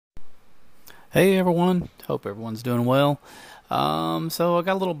Hey everyone, hope everyone's doing well. So I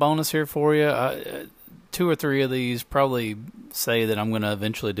got a little bonus here for you. Two or three of these probably say that I'm going to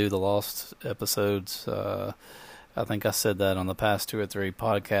eventually do the Lost episodes. I think I said that on the past two or three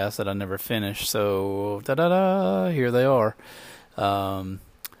podcasts that I never finished. So here they are. Some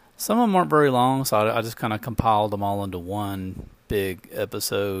of them aren't very long, so I just kind of compiled them all into one big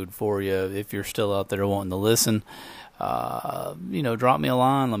episode for you. If you're still out there wanting to listen. Drop me a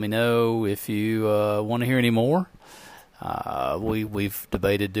line. Let me know if you want to hear any more. We've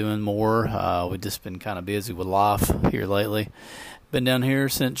debated doing more. We've just been kind of busy with life here lately. Been down here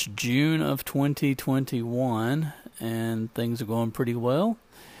since June of 2021, and things are going pretty well.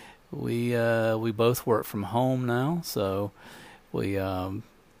 We both work from home now, so we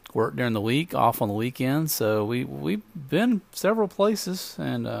work during the week, off on the weekends. So we've been several places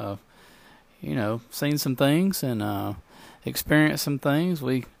and seen some things and experienced some things.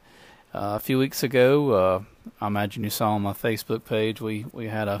 We a few weeks ago, I imagine you saw on my Facebook page, we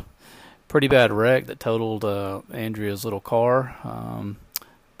had a pretty bad wreck that totaled Andrea's little car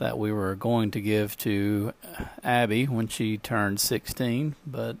that we were going to give to Abby when she turned 16.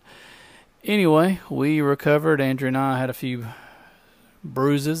 But anyway, we recovered. Andrea and I had a few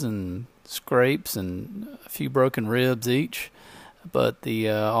bruises and scrapes and a few broken ribs each. But the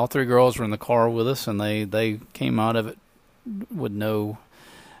all three girls were in the car with us, and they came out of it with no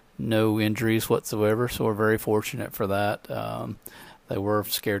injuries whatsoever. So we're very fortunate for that. They were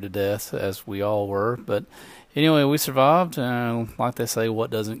scared to death, as we all were. But anyway, we survived. Like they say, what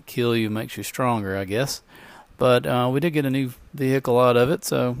doesn't kill you makes you stronger, I guess. But we did get a new vehicle out of it,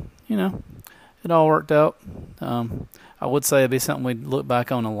 so it all worked out. I would say it'd be something we'd look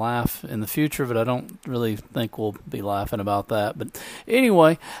back on and laugh in the future, but I don't really think we'll be laughing about that. But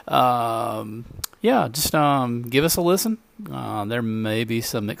anyway, just give us a listen. There may be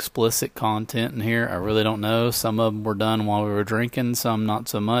some explicit content in here. I really don't know. Some of them were done while we were drinking, some not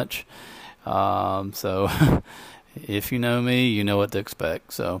so much. So if you know me, you know what to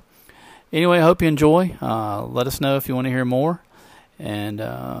expect. So anyway, I hope you enjoy. Let us know if you want to hear more. And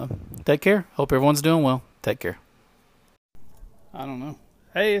take care. Hope everyone's doing well. Take care. I don't know.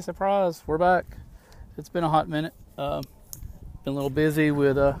 Hey, surprise. We're back. It's been a hot minute. Been a little busy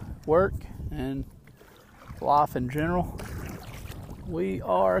with work and life in general. We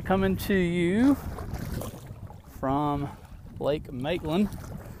are coming to you from Lake Maitland.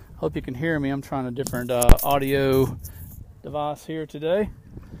 Hope you can hear me. I'm trying a different audio device here today.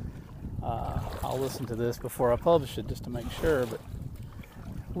 I'll listen to this before I publish it just to make sure. But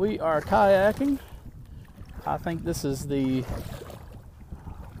we are kayaking. I think this is the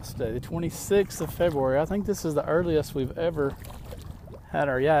 26th of February. I think this is the earliest we've ever had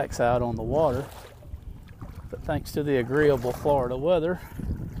our yaks out on the water. But thanks to the agreeable Florida weather,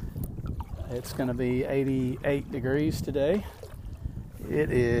 it's going to be 88 degrees today.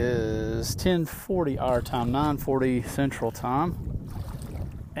 It is 10:40 our time, 9:40 Central Time,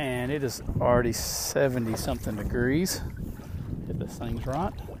 and it is already 70-something degrees, if this thing's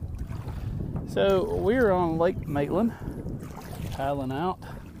right. So we're on Lake Maitland, paddling out.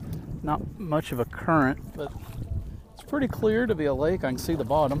 Not much of a current, but it's pretty clear to be a lake. I can see the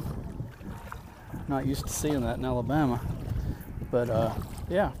bottom. Not used to seeing that in Alabama. But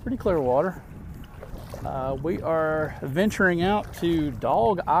pretty clear water. We are venturing out to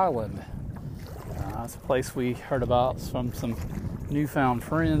Dog Island. It's a place we heard about from some newfound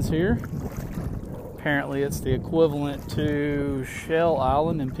friends here. Apparently it's the equivalent to Shell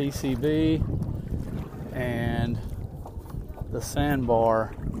Island in PCB and the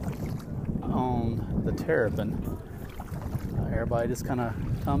Sandbar on the Terrapin. Everybody just kind of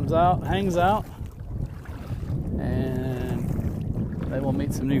comes out, hangs out, and they will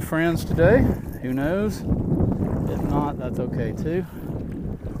meet some new friends today. Who knows? If not, that's okay too.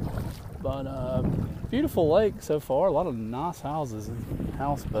 But beautiful lake so far. A lot of nice houses and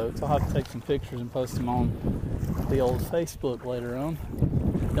houseboats. I'll have to take some pictures and post them on the old Facebook later on.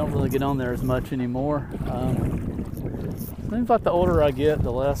 Don't really get on there as much anymore. Seems like the older I get,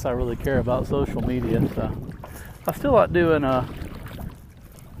 the less I really care about social media. So I still like doing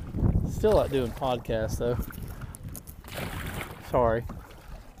podcasts though. Sorry.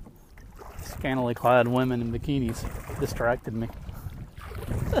 Scantily clad women in bikinis distracted me.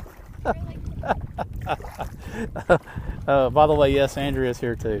 By the way, yes, Andrea's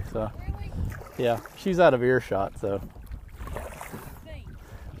here too. So yeah, she's out of earshot. So,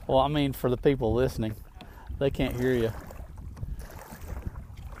 well, I mean, for the people listening, they can't hear you.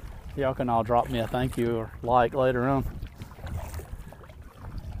 Y'all can all drop me a thank you or like later on.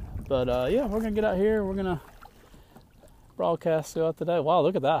 But we're gonna get out here. We're gonna broadcast throughout the day. Wow,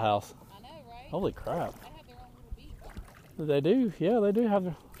 look at that house. I know, right? Holy crap. They have their own little beach. They do. Yeah, they do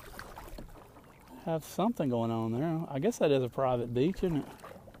have something going on there. I guess that is a private beach, isn't it?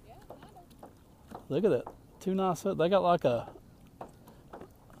 Yeah, kind of. Look at that. Two nice. They got like a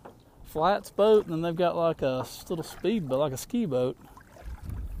flats boat, and then they've got like a little speed boat, like a ski boat,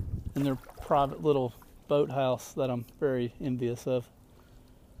 in their private little boathouse that I'm very envious of.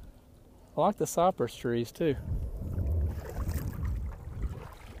 I like the cypress trees too.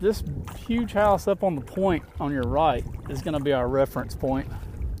 This huge house up on the point on your right is going to be our reference point.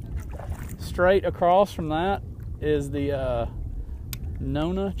 Straight across from that is the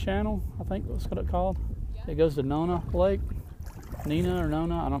Nona Channel, I think that's what it's called. It goes to Nona Lake. Nina or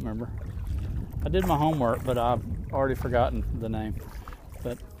Nona, I don't remember. I did my homework, but I've already forgotten the name.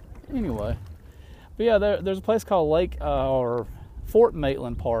 But anyway. But yeah, there's a place called Lake or Fort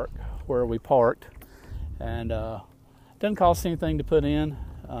Maitland Park where we parked. And it doesn't cost anything to put in.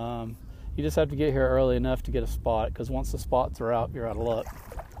 You just have to get here early enough to get a spot, because once the spots are out, you're out of luck.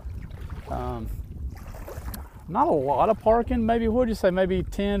 Not a lot of parking. Maybe, what would you say, maybe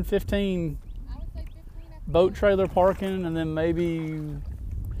 10, 15 I would say 15 boat trailer parking, and then maybe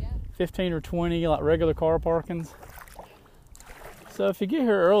 15 or 20 like regular car parkings. So if you get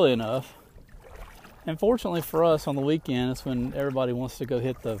here early enough, and fortunately for us on the weekend, it's when everybody wants to go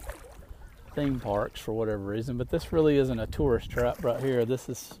hit the theme parks for whatever reason, but this really isn't a tourist trap right here. This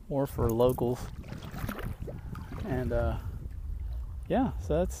is more for locals. And yeah,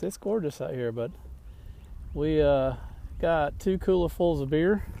 so it's gorgeous out here. But we got 2 cooler fulls of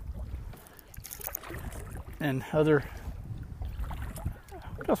beer and other.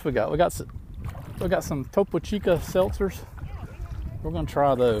 What else we got? We got some Topo Chico seltzers. We're gonna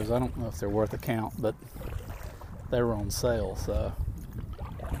try those. I don't know if they're worth a count, but they were on sale. So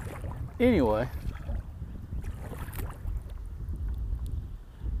anyway,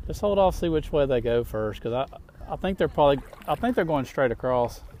 just hold off, see which way they go first, because I think they're going straight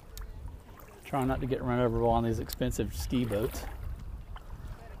across. Trying not to get run over by one of these expensive ski boats.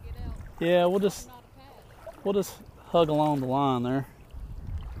 Yeah, we'll just hug along the line there.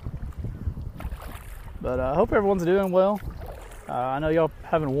 But I hope everyone's doing well. I know y'all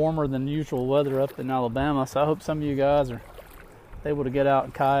having warmer than usual weather up in Alabama, so I hope some of you guys are able to get out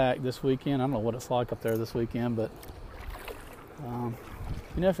and kayak this weekend. I don't know what it's like up there this weekend, but you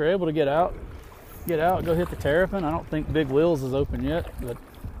know, if you're able to get out, go hit the Terrapin. I don't think Big Wheels is open yet, but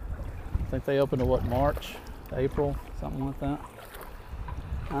I think they open to March, April, something like that.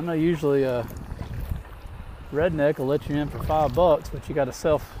 I know usually Redneck will let you in for $5, but you got to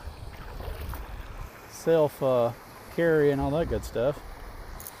self carry and all that good stuff.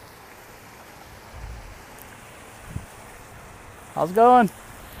 How's it going?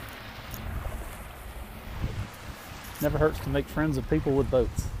 Never hurts to make friends with people with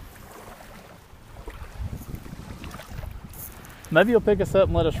boats. Maybe you'll pick us up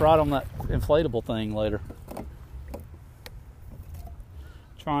and let us ride on that inflatable thing later.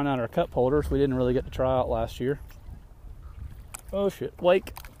 Trying out our cup holders. We didn't really get to try out last year. Oh shit,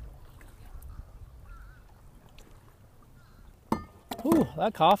 wake. Ooh,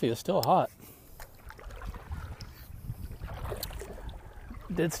 that coffee is still hot.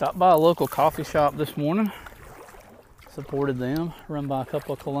 Did stop by a local coffee shop this morning. Supported them, run by a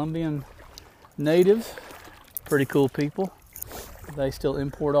couple of Colombian natives. Pretty cool people. They still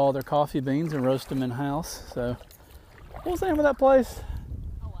import all their coffee beans and roast them in-house. So, what was the name of that place?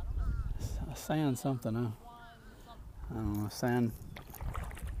 Oh, I don't know. San something, huh? I don't know, San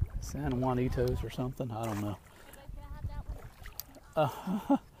Juanitos or something. I don't know.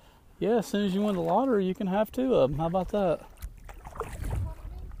 Yeah, as soon as you win the lottery, you can have 2 of them. How about that?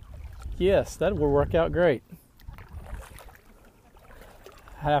 Yes, that would work out great.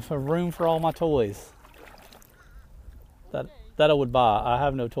 Have a room for all my toys. That I would buy. I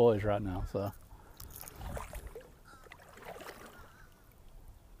have no toys right now, so.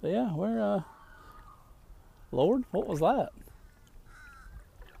 But yeah, we're Lord, what was that?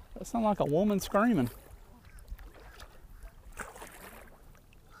 That sounded like a woman screaming.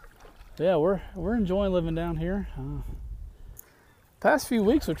 Yeah, we're enjoying living down here. Past few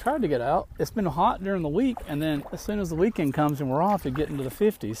weeks we've tried to get out. It's been hot during the week, and then as soon as the weekend comes and we're off, we get into the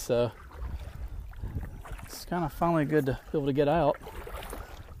 50s. So it's kind of finally good to be able to get out.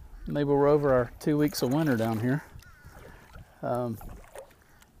 Maybe we're over our 2 weeks of winter down here. Going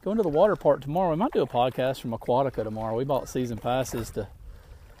to the water park tomorrow. We might do a podcast from Aquatica tomorrow. We bought season passes to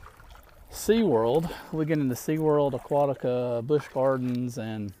SeaWorld. We get into SeaWorld, Aquatica, Busch Gardens,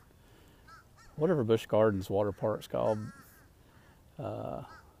 and whatever Busch Gardens water park's called. But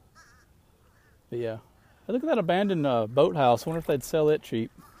yeah, look at that abandoned boathouse. I wonder if they'd sell it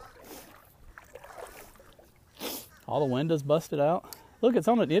cheap. All the windows busted out. Look, it's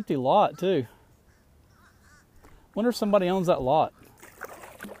on an empty lot too. Wonder if somebody owns that lot.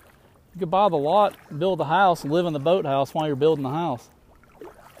 You could buy the lot, build the house, and live in the boathouse while you're building the house.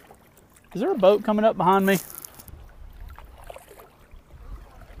 Is there a boat coming up behind me?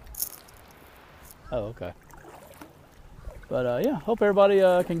 Oh, okay. But yeah, hope everybody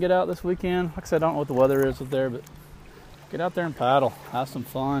can get out this weekend. Like I said, I don't know what the weather is up there, but get out there and paddle. Have some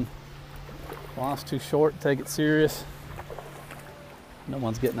fun. Life's too short to take it serious. No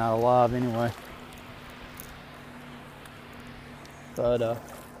one's getting out alive anyway. But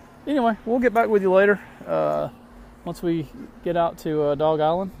anyway, we'll get back with you later. Once we get out to Dog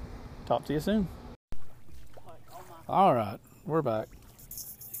Island. Talk to you soon. All right, we're back.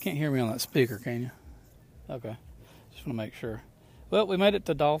 You can't hear me on that speaker, can you? Okay, just want to make sure. Well, we made it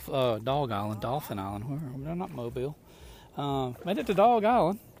to Dog Island, Dolphin Island. We're not Mobile. Made it to Dog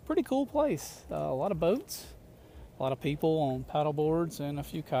Island. Pretty cool place. A lot of boats, a lot of people on paddle boards, and a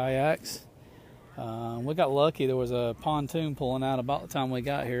few kayaks. We got lucky. There was a pontoon pulling out about the time we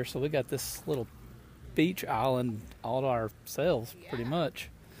got here, so we got this little beach island all to ourselves, pretty much.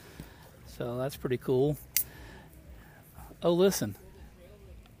 So that's pretty cool. Oh, listen,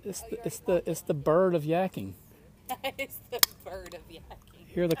 it's the bird of yakking. It's the bird of yakking.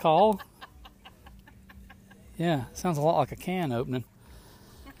 Hear the call? Yeah, sounds a lot like a can opening.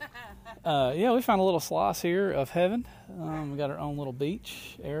 Yeah, we found a little slice here of heaven. We got our own little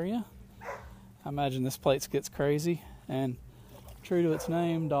beach area. I imagine this place gets crazy, and true to its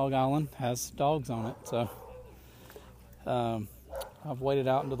name, Dog Island has dogs on it. So I've waded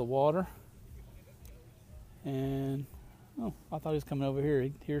out into the water, and oh, I thought he was coming over here.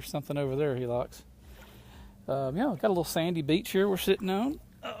 He hears something over there he likes. Yeah, we've got a little sandy beach here we're sitting on.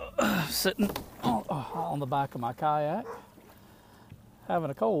 Sitting on the back of my kayak, having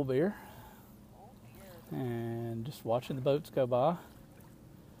a cold beer, and just watching the boats go by.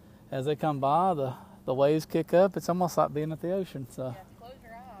 As they come by, the waves kick up. It's almost like being at the ocean. So Yeah, close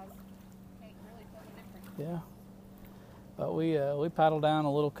your eyes. Can't really tell the difference. yeah, but we paddled down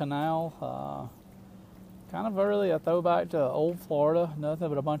a little canal, kind of early. A throwback to old Florida. Nothing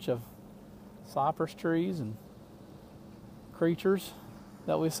but a bunch of cypress trees and creatures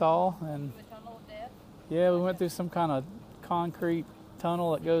that we saw. And The tunnel of death. yeah, we went through some kind of concrete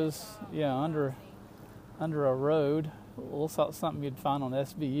tunnel that goes under a road. Looks like something you'd find on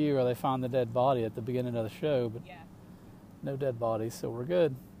SVU, where they find the dead body at the beginning of the show, but Yeah. no dead bodies, so we're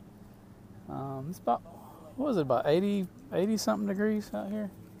good. It's about, what was it, about 80 something degrees out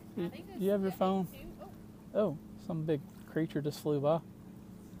here? I think it's You have your phone? 82. Oh, some big creature just flew by.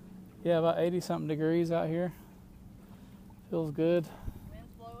 Yeah, about 80 something degrees out here. Feels good.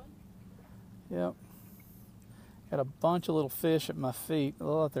 Wind's blowing. Yep. Got a bunch of little fish at my feet. They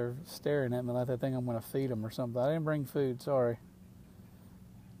look like they're staring at me like they think I'm going to feed them or something. I didn't bring food, sorry.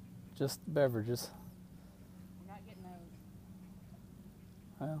 Just beverages. We're not getting those.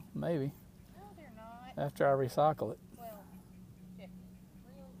 Well, maybe. No, they're not. After I recycle it. Well, chicken.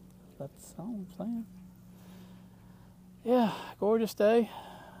 Real. That's all I'm saying. Yeah, gorgeous day.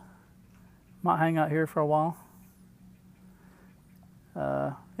 Might hang out here for a while.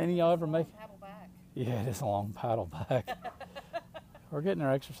 Any of y'all ever make... Paddle back. Yeah, it is a long paddle back. We're getting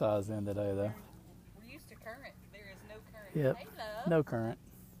our exercise in today, though. We're used to current. There is no current. Yep. Hey, love. No current.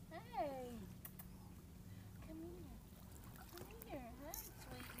 Hey. Come here. Come here. Hi,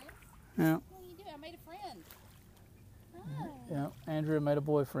 sweetness. Yeah, What are you doing? I made a friend. Hi. yeah. Andrea made a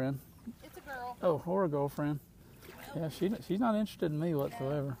boyfriend. It's a girl. Oh, or a girlfriend. Yeah, she's not interested in me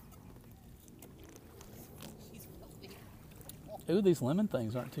whatsoever. She's really Ooh, these lemon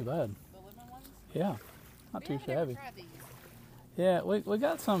things aren't too bad. the lemon ones. Yeah, not We too haven't ever shabby. tried these. Yeah, we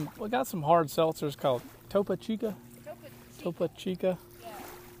got some hard seltzers called Topo Chica. Topo Chica.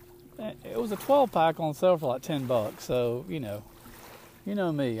 Yeah. It was a 12-pack on sale for like $10, so you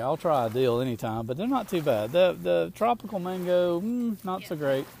know me, I'll try a deal anytime, but they're not too bad. The tropical mango, not so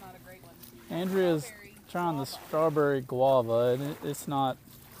great. It's not a great one. Andrea's Strawberry trying the guava. strawberry guava, and it's not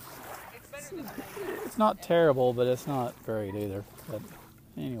It's better than the mango. it's not terrible, but it's not great either. But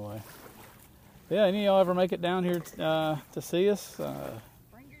anyway, yeah. Any of y'all ever make it down here to see us?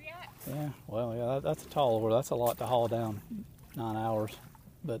 Bring your yaks. Yeah. Well, yeah. That's a tall order. That's a lot to haul down 9 hours,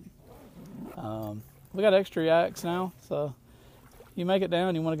 but we got extra yaks now, so you make it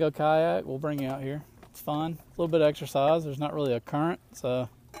down. You want to go kayak? We'll bring you out here. It's fun. A little bit of exercise. There's not really a current, so.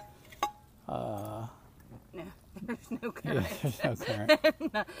 No, there's no Yeah, current. there's no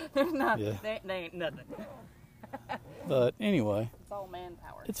current. No, there's not. Yeah. They ain't nothing. But anyway, It's all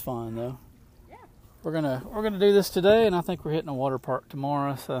manpower. it's fun though. Yeah. We're gonna do this today, and I think we're hitting a water park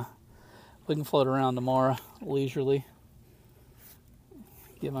tomorrow. So we can float around tomorrow leisurely.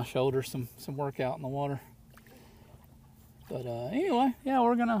 Give my shoulders some workout in the water. But anyway, yeah,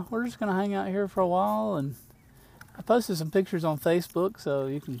 we're just gonna hang out here for a while, and I posted some pictures on Facebook, so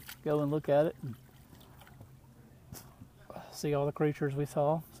you can go and look at it and see all the creatures we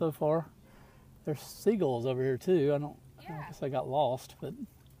saw so far. There's seagulls over here too. I guess I got lost, but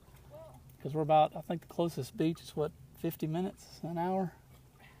because we're about, I think the closest beach is what, 50 minutes, an hour?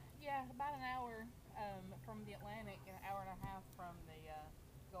 Yeah, about an hour from the Atlantic, and an hour and a half from the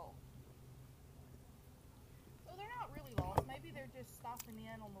Gulf. So they're not really lost. Maybe they're just stopping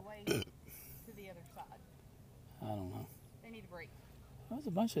in on the way to the other side. I don't know. They need a break. There's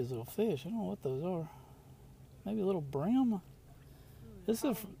a bunch of these little fish. I don't know what those are. Maybe a little brim. This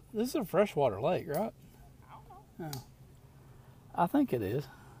is a freshwater lake, right? I don't know. Yeah. I think it is.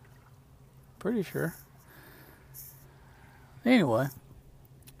 Pretty sure. Anyway.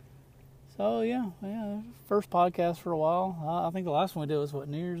 So yeah, first podcast for a while. I think the last one we did was what,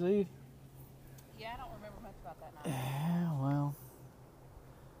 New Year's Eve? Yeah, I don't remember much about that night. Yeah, well,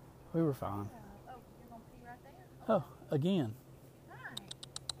 we were fine. Oh, you're gonna pee right there? Oh, again. Hi.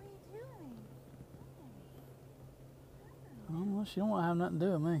 What are you doing? Oh, well, she don't want to have nothing to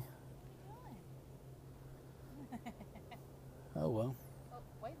do with me. Oh well. Oh,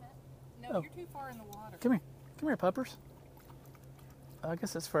 wait a minute. No, Oh. you're too far in the water. Come here, puppers. I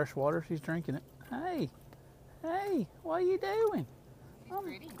guess it's fresh water. She's drinking it. Hey, what are you doing? She's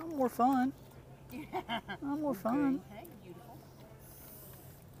pretty. I'm more fun. I'm more fun. Hey, beautiful.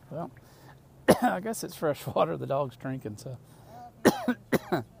 Well, I guess it's fresh water the dog's drinking, so.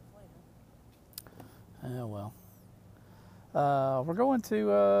 Oh, well. We're going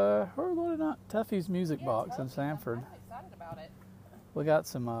to Tuffy's Music Box in Sanford. I'm excited about it. We got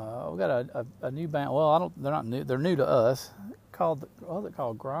some. We got a new band. Well, they're not new. They're new to us. What's it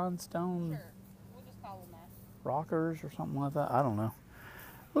called? Grindstone Sure. We'll just call them that. Rockers or something like that. I don't know.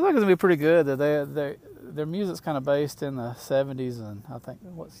 Looks like it's gonna be pretty good. Their music's kind of based in the 70s and I think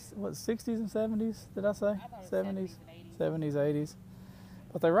what 60s and 70s. Did I say? I thought it was 70s and 80s. 70s, 80s.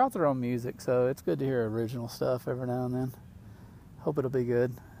 But they write their own music, so it's good to hear original stuff every now and then. Hope it'll be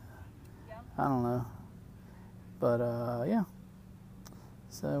good. Yeah. I don't know. But yeah.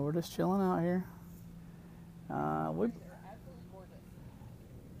 So we're just chilling out here. They're absolutely gorgeous.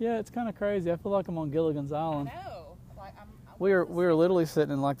 Yeah, it's kind of crazy. I feel like I'm on Gilligan's Island. I know. Like I'm We were literally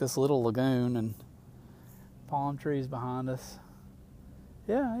sitting in like this little lagoon and palm trees behind us.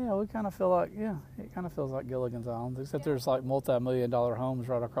 Yeah, we kind of feel like, it kind of feels like Gilligan's Island, except there's like multi-million-dollar homes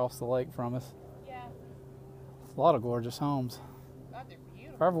right across the lake from us. Yeah. A lot of gorgeous homes. God, they're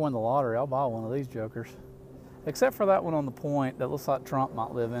beautiful. If I ever win the lottery, I'll buy one of these jokers. Except for that one on the point that looks like Trump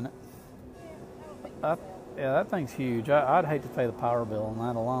might live in it. Yeah, that thing's huge. I'd hate to pay the power bill on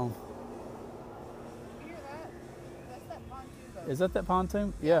that alone. You hear that? That's that pontoon boat. Is that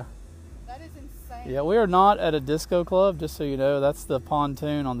pontoon? Yeah. That is insane. Yeah, we are not at a disco club, just so you know. That's the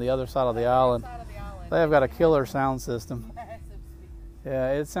pontoon on the other side of the island. Side of the island. They have got a killer sound system. Massive speakers.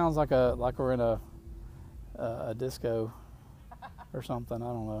 Yeah, it sounds like we're in a disco or something. I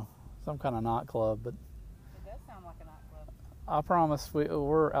don't know, some kind of nightclub. But It does sound like a nightclub. I promise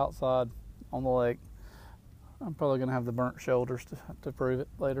we're outside on the lake. I'm probably gonna have the burnt shoulders to prove it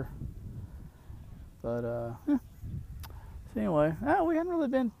later. But yeah. So anyway, we hadn't really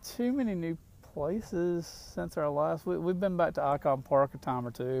been too many new places since our last. We've been back to Icon Park a time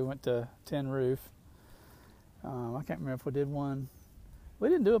or two. Went to Tin Roof. I can't remember if we did one. We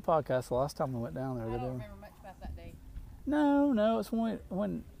didn't do a podcast the last time we went down there. I did don't we? remember much about that day. No, it's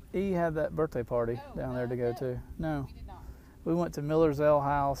when E had that birthday party down there to go to. No, We did not. we went to Miller's Ale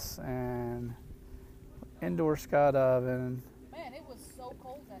House and indoor skydiving Man, it was so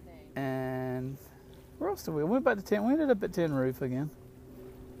cold that day. and where else did we? We went back to Tin. We ended up at Tin Roof again.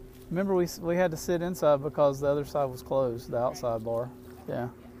 Remember we had to sit inside because the other side was closed, the outside bar. Yeah.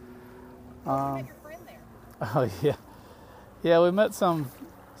 You met your friend there. Oh yeah. We met some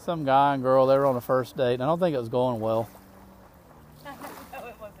guy and girl. They were on a first date, and I don't think it was going well. No,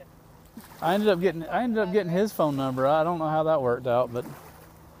 it wasn't. I ended up getting his phone number. I don't know how that worked out, but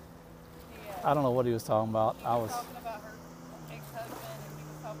I don't know what he was talking about. He was talking about her ex-husband, and he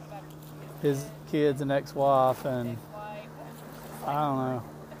was talking about his kids and ex-wife, and ex-wife. I don't know.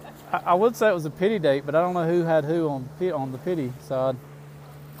 I would say it was a pity date, but I don't know who had who on the pity side.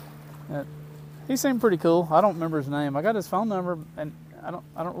 He seemed pretty cool. I don't remember his name. I got his phone number, and I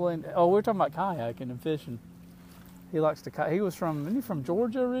don't really. Oh, we were talking about kayaking and fishing. He likes to kayak. Isn't he from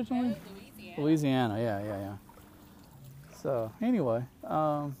Georgia originally? Louisiana. Yeah. So anyway,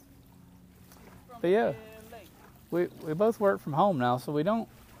 but yeah, we both work from home now, so we don't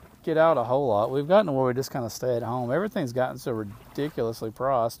get out a whole lot. We've gotten to where we just kind of stay at home. Everything's gotten so ridiculously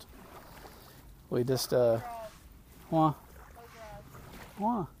priced. We just, why?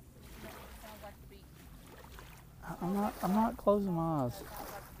 Why? Sounds like the beach. I'm not closing my eyes. Sounds like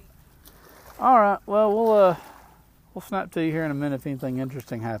the beach. All right. Well, we'll snap to you here in a minute if anything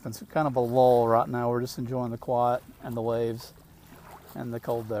interesting happens. It's kind of a lull right now. We're just enjoying the quiet and the waves and the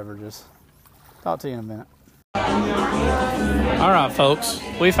cold beverages. Talk to you in a minute. All right, folks.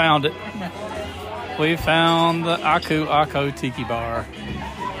 We found it. We found the Aku Ako Tiki Bar.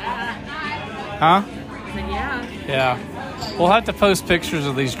 Huh? Yeah. Yeah. We'll have to post pictures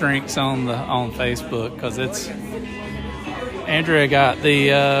of these drinks on Facebook because it's. Andrea got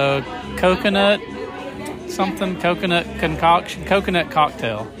the coconut concoction, coconut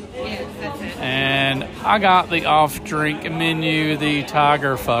cocktail. Yes, that's it. And I got the off-drink menu, the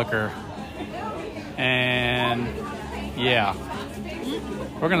Tiger Fucker. And yeah,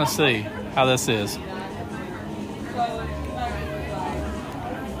 we're gonna see how this is.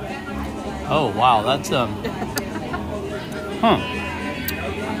 Oh wow, that's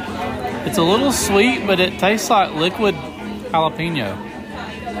It's a little sweet, but it tastes like liquid jalapeno.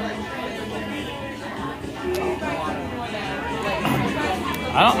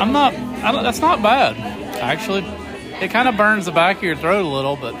 That's not bad, actually. It kind of burns the back of your throat a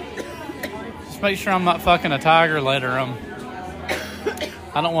little, but just make sure I'm not fucking a tiger later.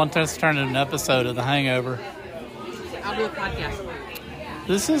 I don't want this to turn into an episode of The Hangover. I'll do a podcast.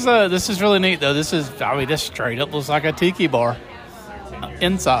 This is really neat though. This straight up looks like a tiki bar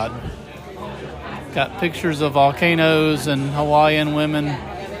inside. Got pictures of volcanoes and Hawaiian women,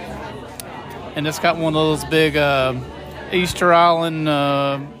 and it's got one of those big Easter Island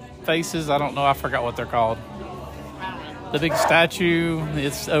faces. I don't know. I forgot what they're called. The big statue.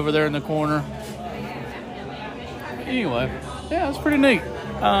 It's over there in the corner. Anyway, yeah, it's pretty neat.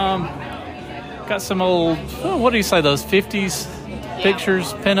 Got some old. What do you say? Those 50s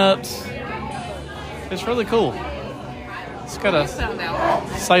pictures, pinups. It's really cool. It's got a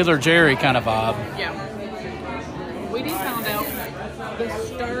Sailor Jerry kind of vibe. Yeah. We just found out the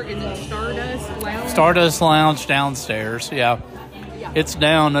Stardust Lounge. Stardust Lounge downstairs. Yeah. It's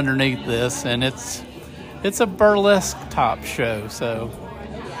down underneath this, and it's a burlesque top show. So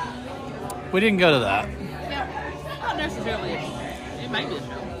we didn't go to that. Yeah. Not necessarily. It may be a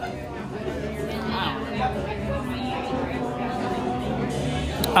show.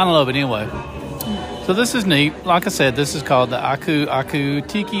 I don't know, but anyway. So this is neat. Like I said, this is called the Aku Aku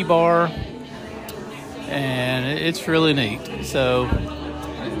Tiki Bar, and it's really neat. So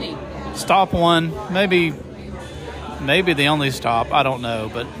stop one, maybe the only stop. I don't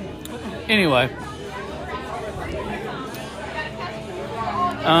know, but anyway.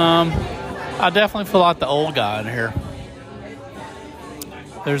 I definitely feel like the old guy in here.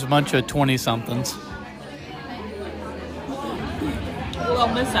 There's a bunch of 20-somethings. Well,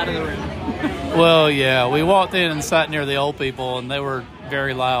 on this side of the room. Well, yeah, we walked in and sat near the old people, and they were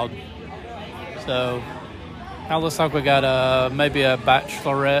very loud. So, it looks like we got maybe a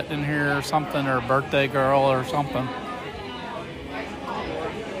bachelorette in here or something, or a birthday girl or something.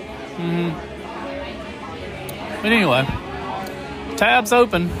 But anyway, tab's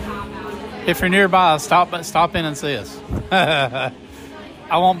open. If you're nearby, stop in and see us. I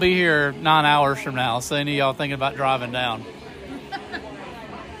won't be here 9 hours from now, so any of y'all thinking about driving down.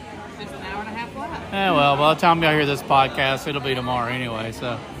 Yeah, well, by the time y'all hear this podcast, it'll be tomorrow anyway,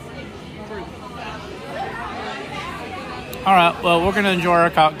 so. All right, well, we're going to enjoy our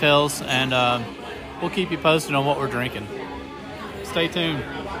cocktails, and we'll keep you posted on what we're drinking. Stay tuned.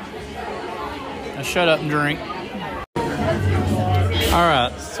 Now shut up and drink. All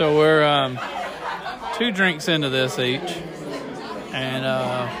right, so we're 2 drinks into this each, and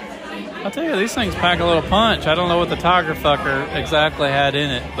I'll tell you, these things pack a little punch. I don't know what the Tiger Fucker exactly had in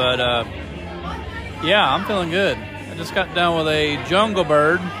it, but yeah, I'm feeling good. I just got done with a Jungle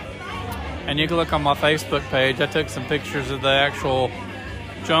Bird, and you can look on my Facebook page. I took some pictures of the actual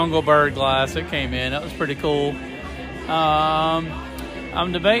Jungle Bird glass that came in. That was pretty cool.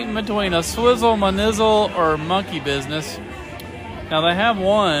 I'm debating between a Swizzle, Manizzle, or Monkey Business. Now, they have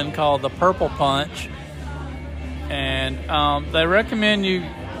one called the Purple Punch, and they recommend you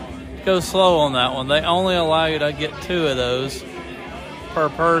go slow on that one. They only allow you to get 2 of those per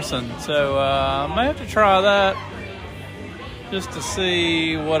person, so I may have to try that just to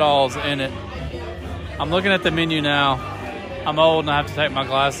see what all's in it. I'm looking at the menu now. I'm old and I have to take my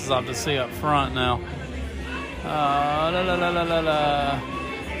glasses off to see up front now.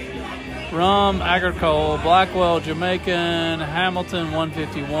 Rum, Agricole, Blackwell, Jamaican, Hamilton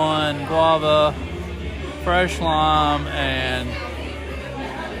 151, Guava, Fresh Lime, and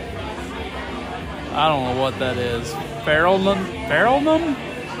I don't know what that is. Ferelnum? Ferelnum?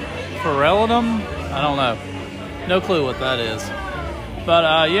 I don't know. No clue what that is.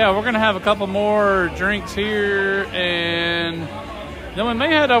 But, yeah, we're going to have a couple more drinks here, and then we may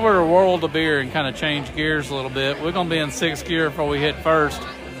head over to World of Beer and kind of change gears a little bit. We're going to be in 6th gear before we hit first.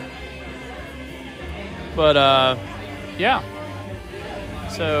 But, yeah.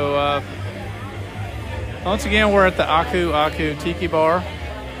 So, once again, we're at the Aku Aku Tiki Bar.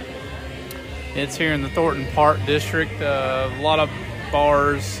 It's here in the Thornton Park District. A lot of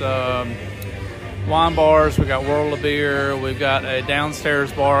bars, wine bars. We got World of Beer. We've got a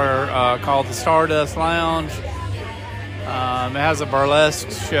downstairs bar called the Stardust Lounge. It has a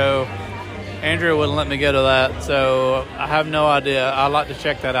burlesque show. Andrea wouldn't let me go to that, so I have no idea. I'd like to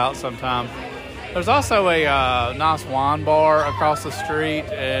check that out sometime. There's also a nice wine bar across the street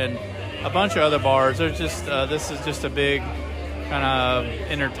and a bunch of other bars. There's just this is just a big kind of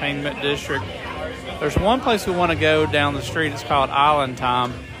entertainment district. There's one place we want to go down the street. It's called Island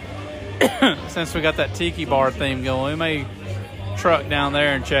Time. Since we got that tiki bar theme going, we may truck down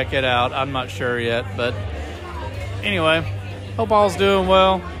there and check it out. I'm not sure yet, but anyway, hope all's doing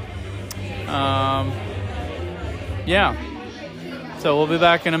well. Yeah. So we'll be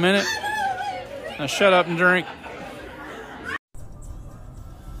back in a minute. Now shut up and drink.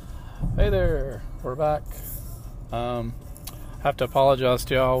 Hey there, we're back. Have to apologize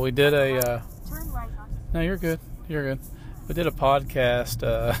to y'all. We did a no, you're good. You're good. We did a podcast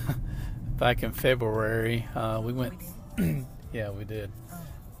back in February. We went yeah, we did.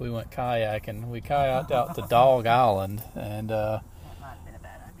 We went kayaking. We kayaked out to Dog Island, and that might have been a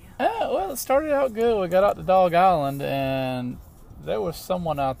bad idea. Well, it started out good. We got out to Dog Island, and there was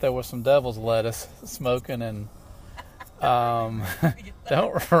someone out there with some devil's lettuce smoking, and don't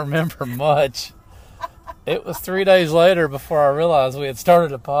remember much. It was 3 days later before I realized we had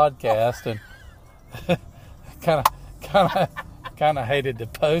started a podcast, and kind of hated to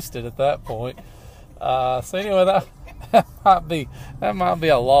post it at that point. So anyway, that might be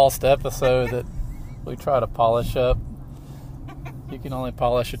a lost episode that we try to polish up. You can only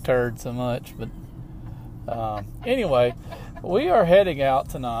polish a turd so much, but anyway, we are heading out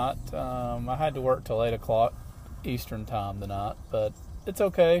tonight. I had to work till 8 o'clock Eastern time tonight, but it's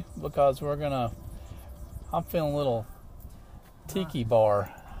okay because I'm feeling a little tiki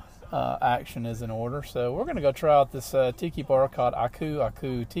bar action is in order. So we're going to go try out this tiki bar called Aku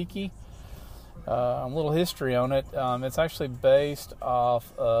Aku Tiki. A little history on it. It's actually based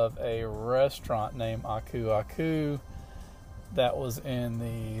off of a restaurant named Aku Aku that was in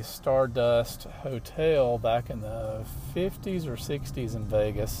the Stardust Hotel back in the 50s or 60s in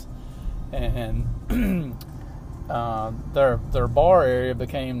Vegas. And their bar area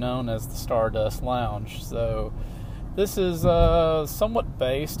became known as the Stardust Lounge. So this is somewhat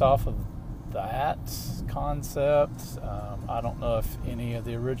based off of that concept. I don't know if any of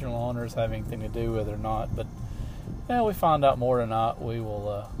the original owners have anything to do with it or not, but yeah, we find out more tonight. We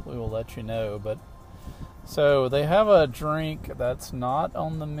will let you know. But so they have a drink that's not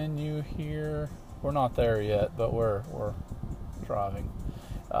on the menu here. We're not there yet, but we're driving.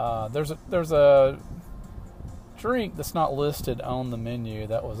 There's a drink that's not listed on the menu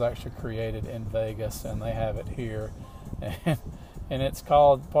that was actually created in Vegas, and they have it here, and it's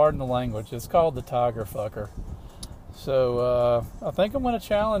called, pardon the language, it's called the Tiger Fucker. So I think I'm going to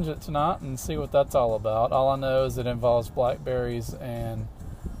challenge it tonight and see what that's all about. All I know is it involves blackberries and,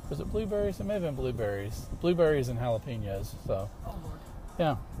 is it blueberries? It may have been blueberries and jalapenos. So oh Lord,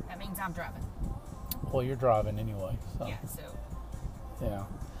 yeah, that means I'm driving. Well, you're driving anyway, so Yeah, so yeah.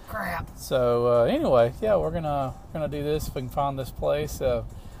 crap. So anyway, yeah, we're gonna do this if we can find this place.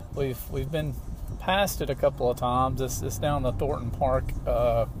 We've been past it a couple of times. It's down the Thornton Park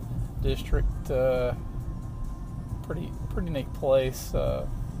district. Pretty neat place,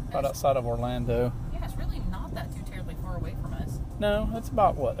 right outside of Orlando. Yeah, it's really not that too terribly far away from us. No, it's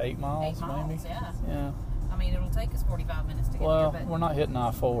about what, 8 miles, 8 miles, maybe. yeah. Yeah. I mean, it'll take us 45 minutes to get Well, there, but we're not hitting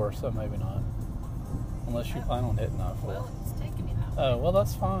I-4, so maybe not. Unless you plan on hitting I-4. well, it's taking me that way. Oh, well,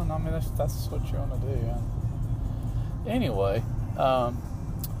 that's fine. I mean, that's what you want to do. Yeah. Anyway,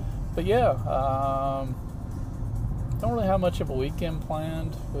 but yeah, don't really have much of a weekend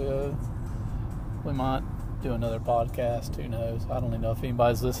planned. We might do another podcast. Who knows? I don't even know if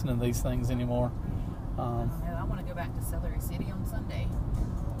anybody's listening to these things anymore. No, I want to go back to Celery City on Sunday.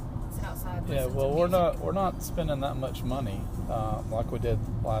 Sit outside. Yeah, listen well, to we're music. not spending that much money like we did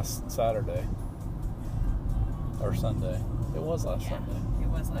last Saturday or Sunday. It was last Sunday. It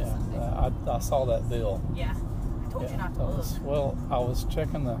was last Sunday. I saw that bill. Yeah, I told you not to look. Well, I was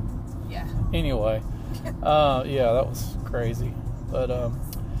checking the. Yeah. Anyway, yeah, that was crazy. But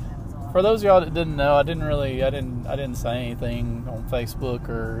for those of y'all that didn't know, I didn't say anything on Facebook,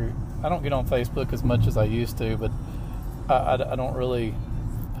 or I don't get on Facebook as much as I used to, but I don't really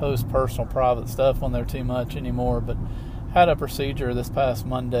post personal private stuff on there too much anymore. But had a procedure this past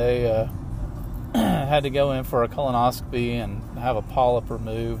Monday. Had to go in for a colonoscopy and have a polyp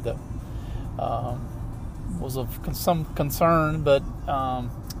removed that was of some concern, but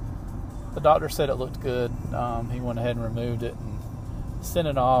the doctor said it looked good. He went ahead and removed it and sent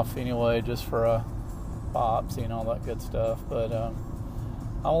it off anyway, just for a biopsy and all that good stuff. But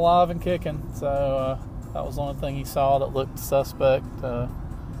I'm alive and kicking, so that was the only thing he saw that looked suspect.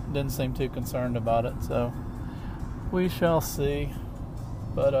 Didn't seem too concerned about it, so we shall see.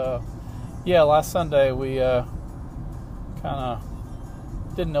 But yeah, last Sunday we kind of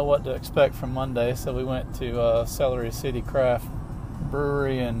didn't know what to expect from Monday, so we went to Celery City Craft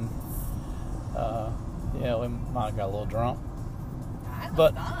Brewery, and yeah, we might have got a little drunk.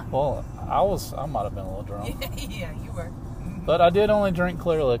 But well, I might have been a little drunk. Yeah, you were. But I did only drink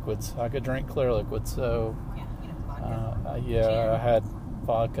clear liquids. I could drink clear liquids, so Vodka. yeah, I had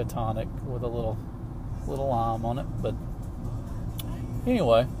vodka tonic with a little lime on it. But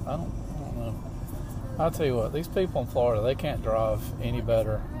anyway, I don't know. I'll tell you what, these people in Florida, they can't drive any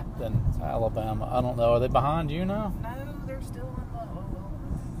better than Alabama. I don't know. Are they behind you now? No, they're still on the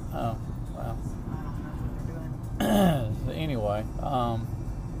Oh, well. I don't know what they're doing. Anyway,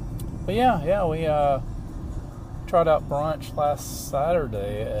 but yeah, we tried out brunch last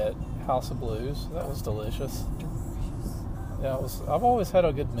Saturday at House of Blues. That was delicious. Yeah, I've always had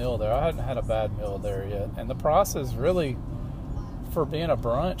a good meal there. I hadn't had a bad meal there yet, and the price is really, for being a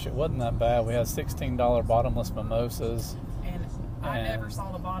brunch, it wasn't that bad. We had $16 bottomless mimosas. And I never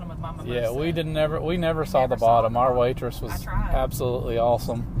saw the bottom of my mimosa. Yeah, we never saw the bottom. Our waitress was absolutely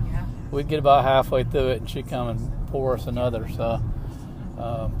awesome. Yeah. We'd get about halfway through it, and she'd come and pour us another. So,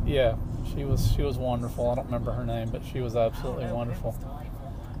 yeah, she was wonderful. I don't remember her name, but she was absolutely wonderful.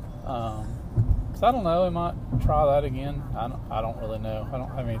 So I don't know. We might try that again. I don't really know. I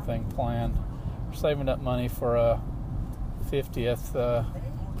don't have anything planned. We're saving up money for a 50th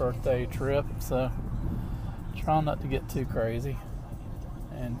birthday trip, so trying not to get too crazy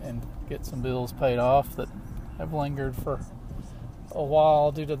and get some bills paid off that have lingered for a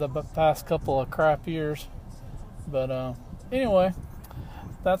while due to the past couple of crap years. But anyway,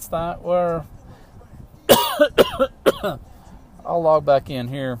 that's that. Where I'll log back in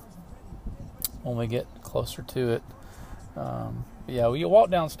here when we get closer to it. Yeah, you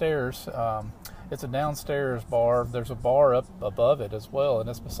walk downstairs. It's a downstairs bar. There's a bar up above it as well, and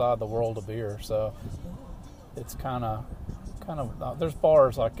it's beside the World of Beer. So it's kind of there's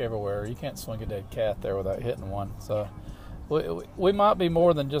bars like everywhere. You can't swing a dead cat there without hitting one. So we might be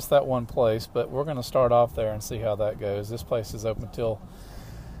more than just that one place, but we're going to start off there and see how that goes. This place is open till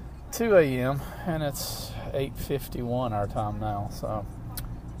 2 a.m. and it's 8:51 our time now. So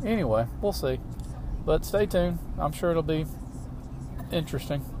anyway, we'll see. But stay tuned. I'm sure it'll be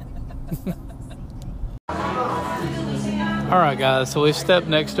interesting. All right, guys. So we stepped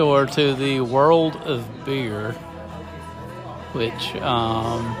next door to the World of Beer, which,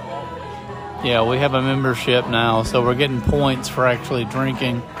 yeah, we have a membership now, so we're getting points for actually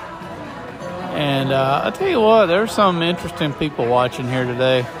drinking. And I tell you what, there's some interesting people watching here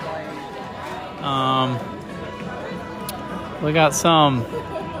today. We got some,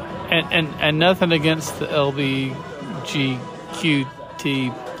 and nothing against the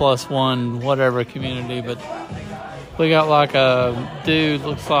LBGQT+1 whatever community, but we got like a dude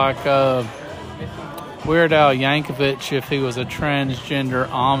looks like Weird Al Yankovic if he was a transgender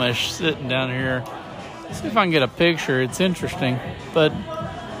Amish sitting down here. Let's see if I can get a picture. It's interesting. But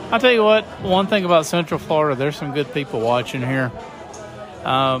I'll tell you what, one thing about Central Florida, there's some good people watching here.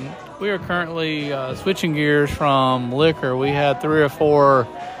 We are currently switching gears from liquor. We had 3 or 4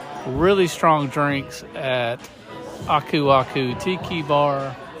 really strong drinks at Aku Aku Tiki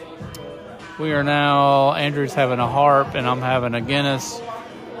Bar. We are now, Andrew's having a harp and I'm having a Guinness.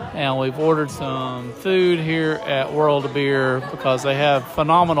 And we've ordered some food here at World of Beer because they have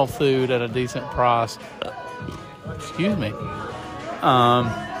phenomenal food at a decent price. Excuse me. And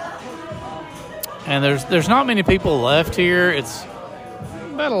there's not many people left here. It's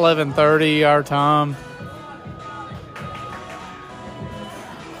about 11:30 our time.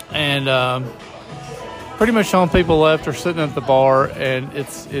 And pretty much the only people left are sitting at the bar, and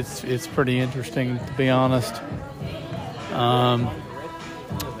it's pretty interesting, to be honest.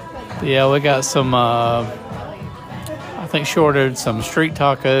 Yeah, we got some, I think she ordered some street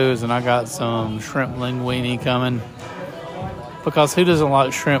tacos, and I got some shrimp linguine coming. Because who doesn't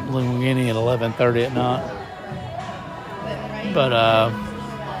like shrimp linguine at 11:30 at night? But,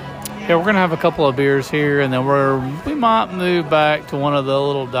 Yeah, we're gonna have a couple of beers here, and then we might move back to one of the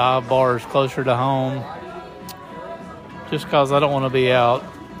little dive bars closer to home, just because I don't want to be out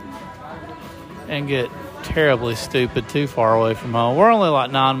and get terribly stupid too far away from home. We're only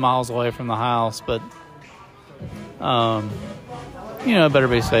like 9 miles away from the house, but better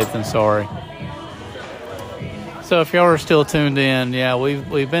be safe than sorry. So if y'all are still tuned in, yeah,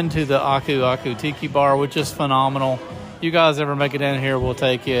 we've been to the Aku Aku Tiki Bar, which is phenomenal. You guys ever make it in here, we'll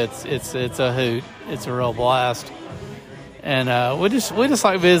take you. It's a hoot. It's a real blast. And we just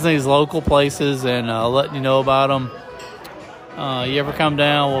like visiting these local places and letting you know about them. You ever come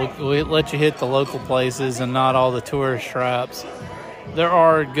down, we'll let you hit the local places and not all the tourist traps. There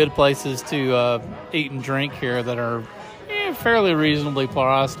are good places to eat and drink here that are fairly reasonably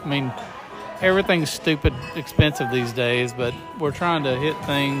priced. I mean, everything's stupid expensive these days, but we're trying to hit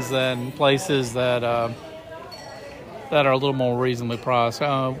things and places that are a little more reasonably priced.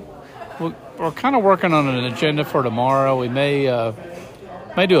 We're kind of working on an agenda for tomorrow. We may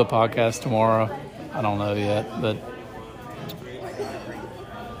do a podcast tomorrow. I don't know yet, but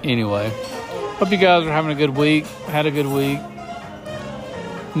anyway, hope you guys are having a good week. Had a good week.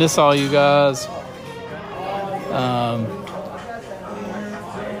 Miss all you guys.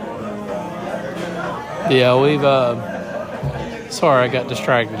 Yeah, we've. Sorry, I got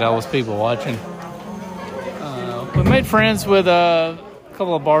distracted. I was people watching. We made friends with a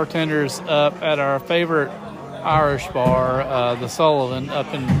couple of bartenders up at our favorite Irish bar, the Sullivan,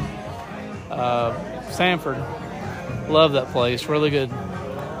 up in Sanford. Love that place. Really good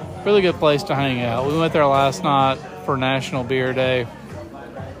place to hang out. We went there last night for National Beer Day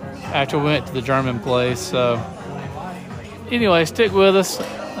after we went to the German place. So anyway, stick with us.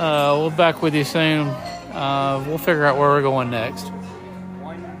 We'll be back with you soon. We'll figure out where we're going next.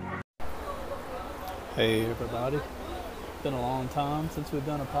 Hey everybody, it's been a long time since we've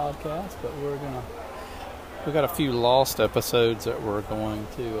done a podcast, but we got a few lost episodes that we're going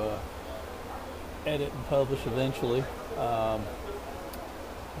to edit and publish eventually.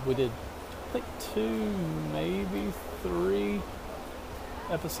 We did, I think, 2, maybe 3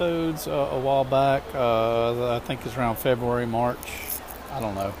 episodes a while back. I think it's around February, March. I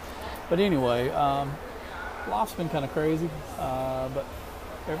don't know. But anyway, life's been kind of crazy, but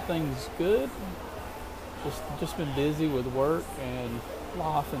everything's good. Just been busy with work and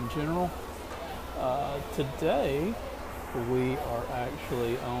life in general. Today, we are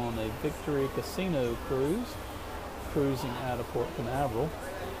actually on a Victory Casino cruise, cruising out of Port Canaveral.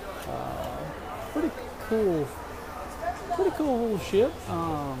 Pretty cool little ship.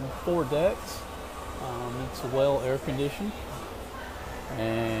 4 decks. It's well air conditioned.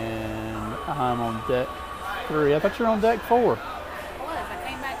 And I'm on deck 3. I thought you were on deck 4. I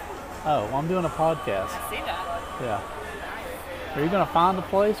came back. Oh, well, I'm doing a podcast. I see that. Yeah. Are you going to find a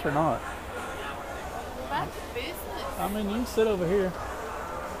place or not? Back to business. I mean, you can sit over here.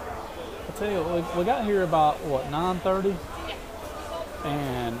 I tell you, we got here about 9:30,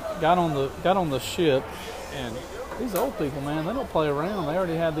 and got on the ship, and these old people, man, they don't play around. They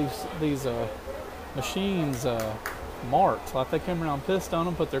already had these machines marked. Like, they came around, pissed on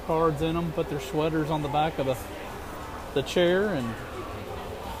them, put their cards in them, put their sweaters on the back of the chair, and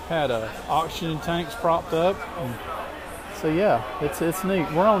had oxygen tanks propped up. And so yeah, it's neat.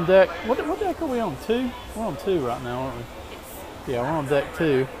 We're on deck. What deck are we on? 2? We're on 2 right now, aren't we? Yeah, we're on deck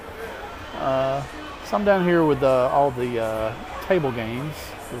 2. So I'm down here with all the table games.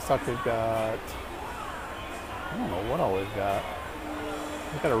 Looks like they've got, I don't know what all they've got.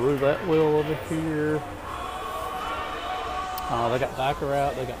 They've got a roulette wheel over here. They got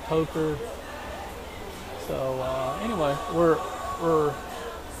baccarat. They got poker. So anyway, we're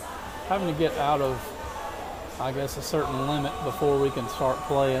having to get out of, I guess, a certain limit before we can start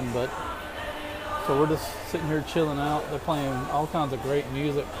playing. But so we're just sitting here chilling out. They're playing all kinds of great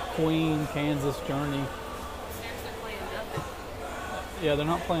music. Queen, Kansas Journey. Yeah, they're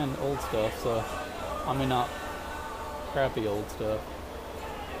not playing old stuff. So I mean, not crappy old stuff.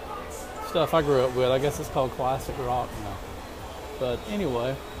 Stuff I grew up with. I guess it's called classic rock now. But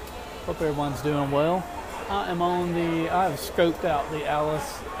anyway, hope everyone's doing well. I have scoped out the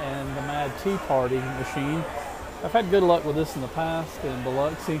Alice and the Mad Tea Party machine. I've had good luck with this in the past in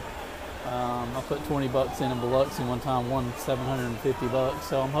Biloxi. I put $20 in Biloxi one time, won $750.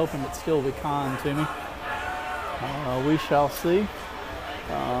 So I'm hoping it still be kind to me. We shall see.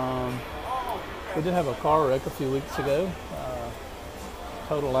 We did have a car wreck a few weeks ago.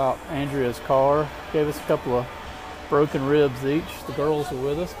 Totaled out Andrea's car. Gave us a couple of broken ribs each. The girls were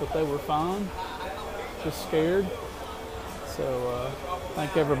with us, but they were fine. Just scared. So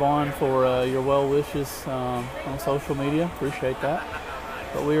thank everyone for your well wishes on social media. Appreciate that.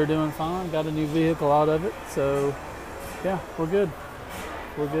 but we are doing fine. Got a new vehicle out of it, so yeah, we're good.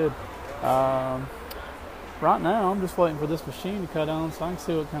 We're good. Right now, I'm just waiting for this machine to cut on so I can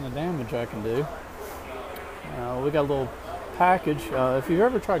see what kind of damage I can do. We got a little package. If you've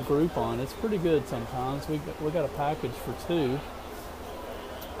ever tried Groupon, it's pretty good sometimes. We got a package for 2.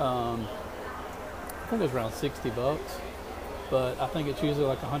 I think it was around $60, but I think it's usually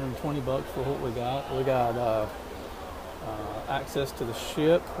like $120 for what we got. We got access to the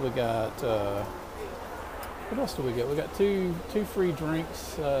ship. We got what else do we get? We got two free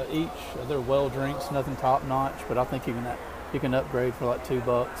drinks each. They're well drinks, nothing top notch, but I think you can upgrade for like $2.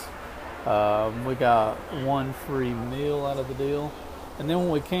 We got 1 free meal out of the deal, and then when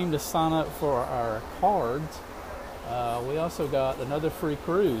we came to sign up for our cards, we also got another free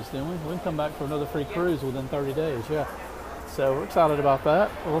cruise, didn't we? We can come back for another free cruise within 30 days, yeah. So we're excited about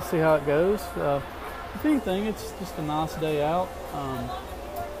that. We'll see how it goes. If anything, it's just a nice day out.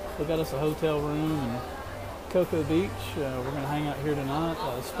 We got us a hotel room in Cocoa Beach. We're going to hang out here tonight.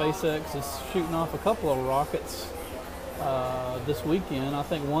 SpaceX is shooting off a couple of rockets this weekend. I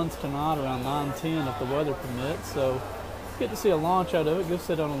think one's tonight around 9:10 if the weather permits. So get to see a launch out of it. Go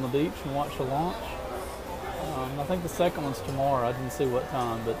sit out on the beach and watch the launch. I think the second one's tomorrow. I didn't see what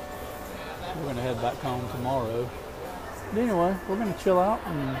time, but we're going to head back home tomorrow. But anyway, we're going to chill out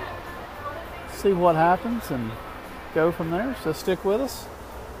and see what happens and go from there. So stick with us.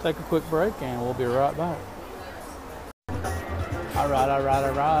 Take a quick break and we'll be right back. All right.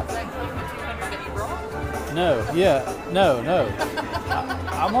 No.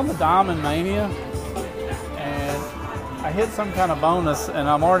 I'm on the Diamond Mania, and I hit some kind of bonus, and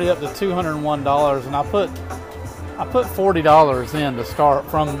I'm already up to $201, and I put $40 in to start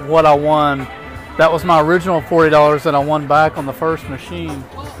from what I won. That was my original $40 that I won back on the first machine.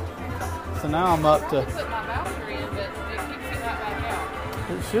 So now I'm up to. Put my voucher in, but it keeps getting that back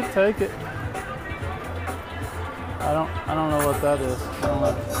out. It should take it. I don't know what that is. I don't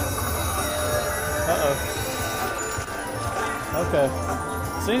know. Okay.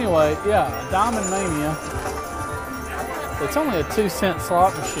 So anyway, yeah, Diamond Mania. It's only a 2-cent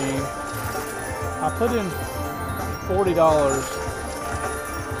slot machine. I put in $40,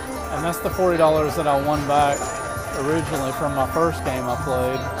 and that's the $40 that I won back originally from my first game I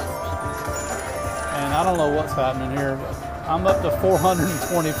played. And I don't know what's happening here, but I'm up to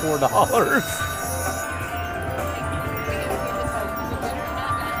 $424.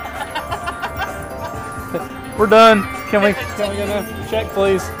 We're done. Can we get a check,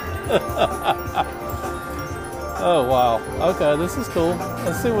 please? Oh, wow. Okay, this is cool.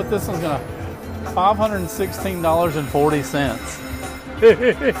 Let's see what this one's going to...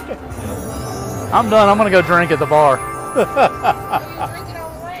 $516.40. I'm done. I'm going to go drink at the bar. Drink it all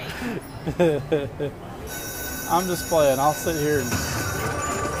the way. I'm just playing. I'll sit here and...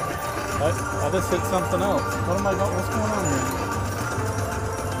 I just hit something else. What's going on here?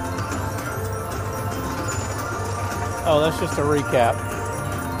 Oh, that's just a recap.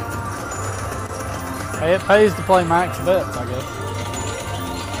 Hey, it pays to play max bets, I guess.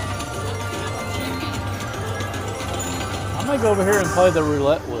 I may go over here and play the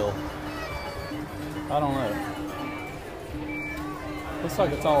roulette wheel. I don't know. Looks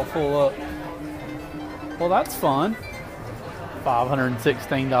like it's all full up. Well, that's fun.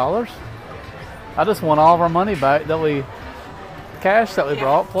 $516. I just won all of our money back cash that we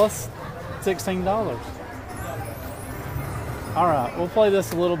brought, plus $16. All right, we'll play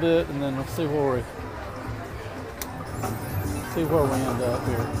this a little bit, and then we'll see where we end up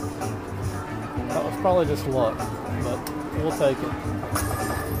here. That was probably just luck, but we'll take it.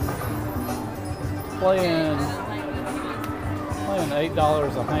 Playing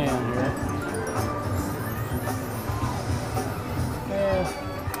 $8 a hand here. Yeah,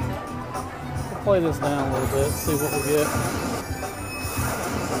 we'll play this down a little bit, see what we get.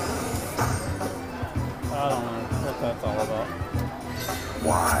 I don't know what that's all about.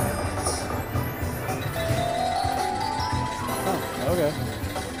 Oh, okay.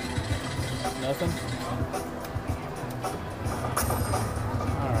 Nothing?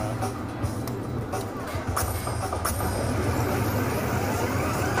 Alright.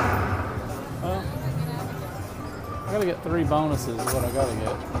 Well, I gotta get 3 bonuses is what I gotta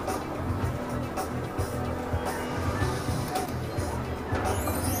get.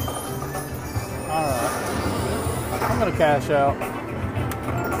 Alright. I'm gonna cash out.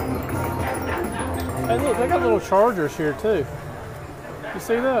 Hey look, they got little chargers here too. You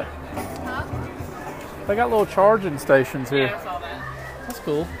see that? Huh? They got little charging stations here. Yeah, I saw that. That's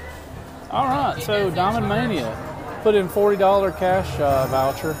cool. Alright, so Diamond Mania. Put in $40 cash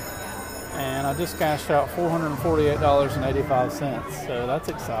voucher. and I just cashed out $448.85. So that's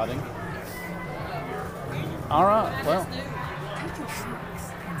exciting. All right, well,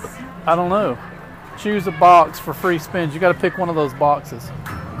 I don't know. Choose a box for free spins. You got to pick one of those boxes.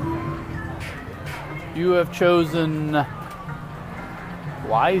 You have chosen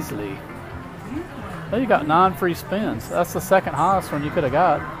wisely. Well, you got 9 free spins. That's the second highest one you could have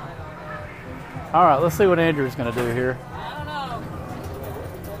got. All right, let's see what Andrew's going to do here. I don't know.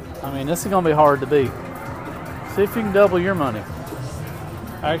 I mean, this is going to be hard to beat. See if you can double your money.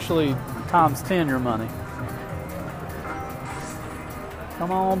 Actually, times 10 your money.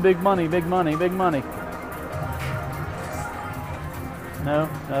 Come on, big money, big money, big money. No,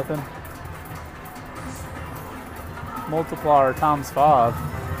 nothing. Multiplier times 5.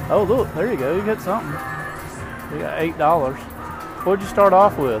 Oh, look, there you go. You get something. You got $8. What'd you start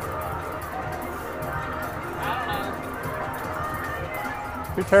off with?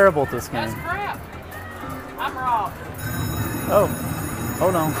 You're terrible at this game. That's crap. I'm wrong. Oh,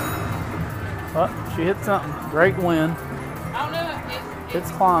 hold on. Oh, she hit something. Great win. I don't know. It's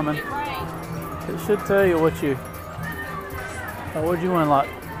climbing. It rained. It should tell you what you. Oh, what'd you win? Like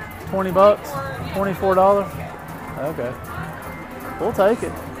 20 bucks? $24? Okay. We'll take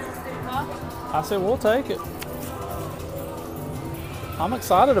it. Huh? I said we'll take it. I'm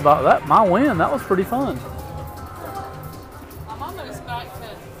excited about that. My win. That was pretty fun. I'm almost back to.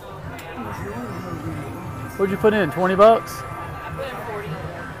 What'd you put in? 20 bucks? I put in 40.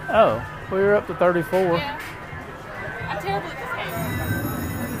 Oh, we were up to 34. Yeah. I'm terrible at this game.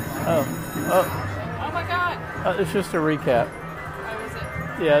 Oh, Oh my god. it's just a recap. Oh, is it?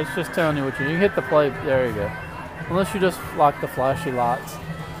 Yeah, it's just telling you what you hit the play. There you go. Unless you just like the flashy lights.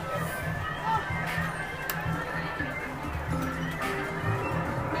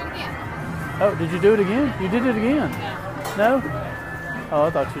 Do it again. Oh, did you do it again? You did it again. No. No? Oh, I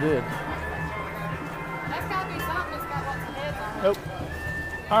thought you did. That's gotta be something that's got lots of heads on it. Nope.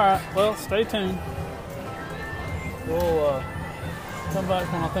 All right. Well, stay tuned. We'll come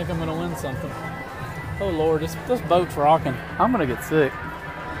back when I think I'm going to win something. Oh, Lord. This boat's rocking. I'm going to get sick.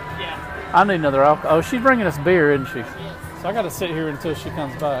 Yeah. I need another alcohol. Oh, she's bringing us beer, isn't she? So I got to sit here until she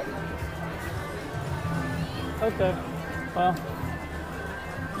comes back. Okay. Well,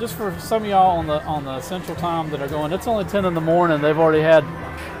 just for some of y'all on the Central Time that are going, it's only 10 in the morning. They've already had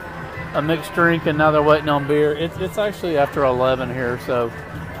a mixed drink, and now they're waiting on beer. It's actually after 11 here, so,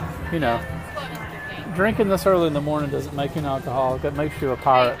 you know. Drinking this early in the morning doesn't make you an alcoholic. It makes you a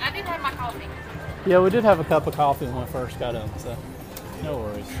pirate. Hey, I did have my coffee. Yeah, we did have a cup of coffee when we first got in, so no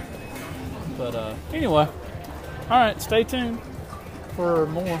worries. But anyway, all right, stay tuned for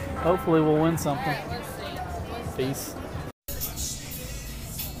more. Hopefully we'll win something. All right, let's see. Peace.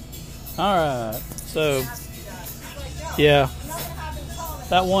 All right, so yeah,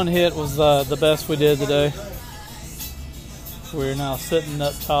 that one hit was the best we did today. We're now sitting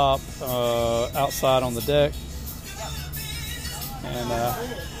up top outside on the deck and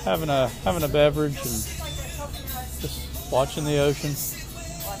having a beverage and just watching the ocean.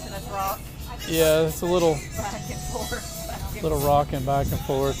 Watching us rock. Yeah, it's a little Back and forth. little rocking back and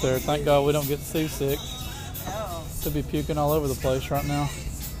forth there. Thank God we don't get seasick. Oh. Could be puking all over the place right now.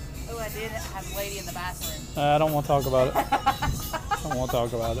 Oh, I did have a lady in the bathroom. I don't want to talk about it. I don't want to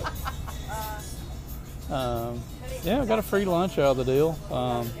talk about it. Yeah, I got a free lunch out of the deal.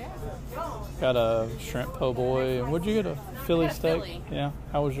 Got a shrimp po' boy. And what'd you get? A Philly Yeah, steak? Philly. Yeah.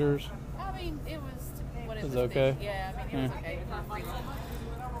 How was yours? I mean, it was what it It was was. okay? Yeah, I mean, it was okay.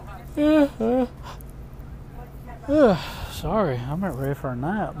 Yeah. Sorry, I'm not ready for a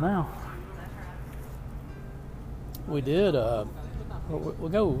nap now. We did. We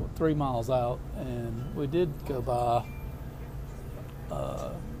go 3 miles out, and we did go by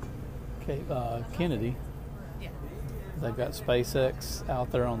Kennedy. Yeah. They've got SpaceX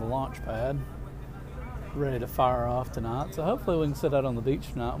out there on the launch pad, ready to fire off tonight. So hopefully we can sit out on the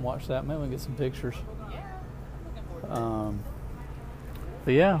beach tonight and watch that. Maybe we can get some pictures. Yeah. Looking forward to it.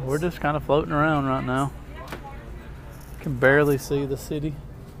 But yeah, we're just kind of floating around right now. Can barely see the city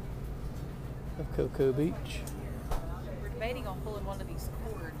of Cocoa Beach. We're debating on pulling one of these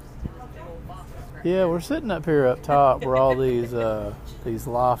cords to this big old box right Yeah, we're sitting up here up top where all these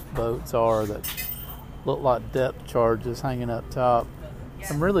life boats are that look like depth charges hanging up top.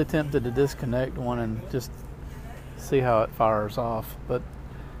 I'm really tempted to disconnect one and just see how it fires off, but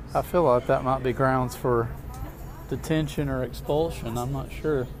I feel like that might be grounds for detention or expulsion. I'm not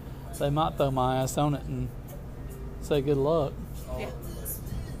sure. They might throw my ass on it and say good luck. Yeah.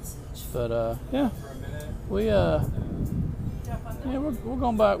 But yeah, we're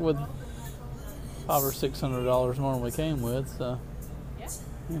going back with $500 or $600 more than we came with, so Yeah.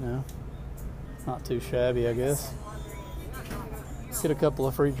 you know, Not too shabby, I guess. Get a couple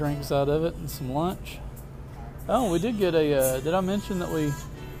of free drinks out of it and some lunch. Oh, we did get a, did I mention that we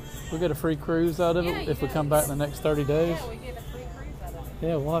get a free cruise out of it if we come back in the next 30 days? Yeah, we get a free cruise out of it.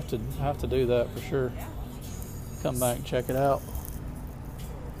 Yeah, we'll have to do that for sure. Come back and check it out.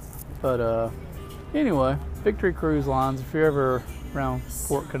 But anyway, Victory Cruise Lines, if you're ever around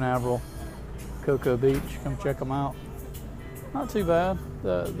Port Canaveral, Cocoa Beach, come check them out. Not too bad.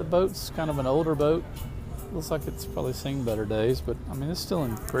 The boat's kind of an older boat. Looks like it's probably seen better days, but I mean, it's still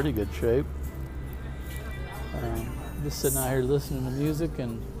in pretty good shape. Just sitting out here listening to music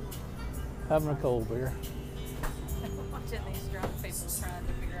and having a cold beer. Watching these drunk people trying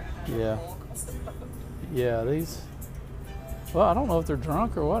to figure out how Yeah. to walk. Yeah, these. Well, I don't know if they're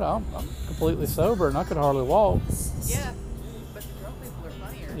drunk or what. I'm completely sober and I could hardly walk. Yeah, but the drunk people are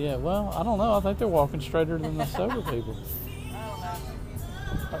funnier. Yeah, well, I don't know. I think they're walking straighter than the sober people. I don't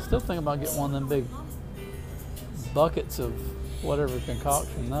know. I still think about getting one of them big buckets of whatever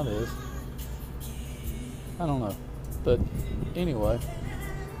concoction that is. I don't know. But anyway,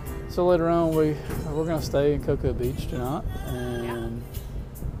 so later on we're going to stay in Cocoa Beach tonight and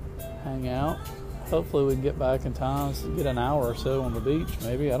hang out. Hopefully we can get back in time to get an hour or so on the beach,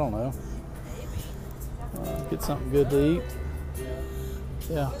 maybe. I don't know. Get something good to eat.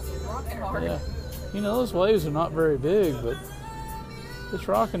 Yeah. Rocking hard. Yeah. You know, those waves are not very big, but it's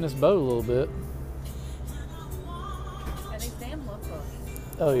rocking this boat a little bit. And these damn love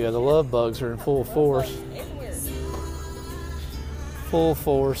bugs. Oh yeah, the love bugs are in full force. Everywhere. Full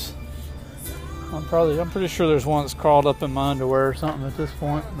force. I'm pretty sure there's one that's crawled up in my underwear or something at this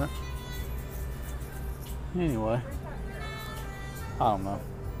point. But anyway, I don't know.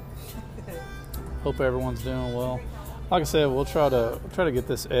 Hope everyone's doing well. Like I said, we'll try to get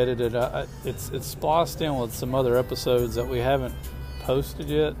this edited. It's spliced in with some other episodes that we haven't posted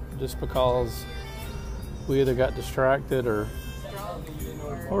yet, just because we either got distracted or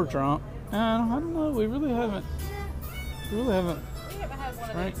drunk. And I don't know. We really haven't We haven't had one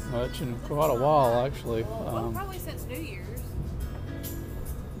of drank these. much in quite a while, actually. Well, probably since New Year's.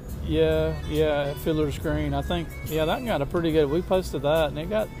 Yeah, Fiddler's Green. I think, that got a pretty good. We posted that, and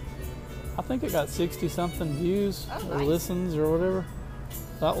I think it got 60 something views or nice. listens or whatever.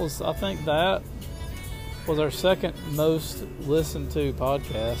 I think that was our second most listened to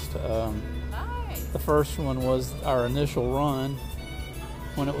podcast. Nice. The first one was our initial run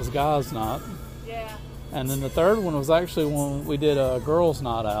when it was guys' night. Yeah. And then the third one was actually when we did a girls'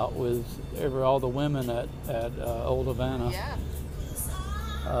 night out with all the women at Old Havana. Yeah.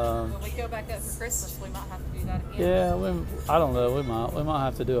 When we go back up for Christmas, we might have to do that again. Yeah, I don't know. We might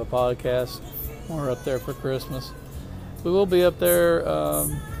have to do a podcast when we're up there for Christmas. We will be up there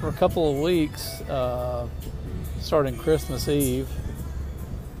for a couple of weeks, starting Christmas Eve.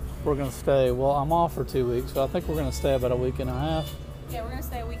 We're going to stay. Well, I'm off for 2 weeks, so I think we're going to stay about a week and a half. Yeah, we're going to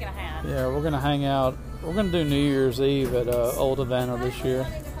stay a week and a half. Yeah, we're going to hang out. We're going to do New Year's Eve at Old Havana this year.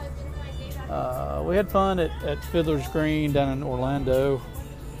 We had fun at Fiddler's Green down in Orlando.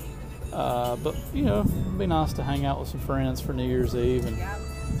 But, it'd be nice to hang out with some friends for New Year's Eve and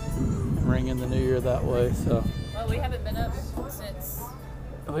ring in the new year that way. So Well, we haven't been up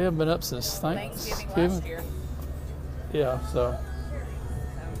since Thanksgiving last year. Yeah, so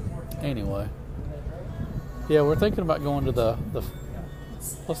anyway. Yeah, we're thinking about going to the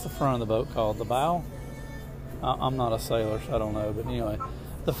what's the front of the boat called? The bow? I'm not a sailor, so I don't know. But anyway,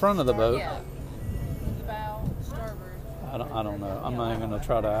 the front of the boat. Yeah. The bow, starboard. I don't know. I'm not even going to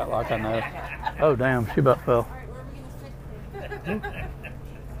try to act like I know. Oh, damn. She about fell. Where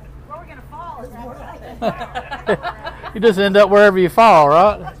are we going to fall? Is that right? You just end up wherever you fall,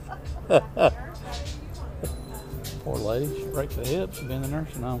 right? Poor lady. She breaks her hips. She'll be in the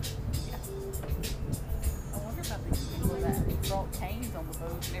nursing home. I wonder about these people that brought canes on the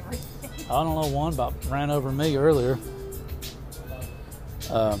boat and everything. I don't know. One about ran over me earlier.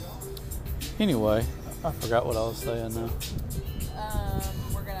 Anyway, I forgot what I was saying now.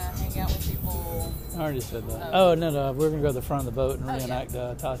 We're going to hang out with people. I already said that. Oh, no. We're going to go to the front of the boat and reenact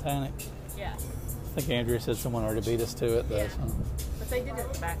Titanic. Yeah. I think Andrea said someone already beat us to it, though. Yeah. So. But they did it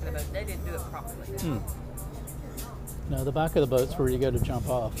at the back of the boat. They didn't do it properly. No, the back of the boat's where you go to jump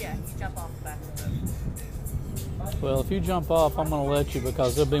off. Yeah, you jump off the back of the boat. Well, if you jump off, I'm going to let you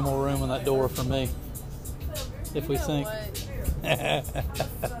because there'll be more room in that door for me if we sink. It's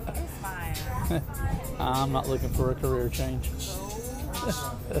fine. I'm not looking for a career change.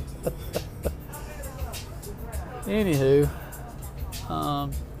 Anywho,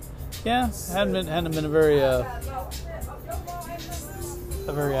 hadn't been a very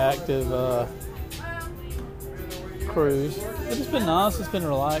active cruise, but it's been nice. It's been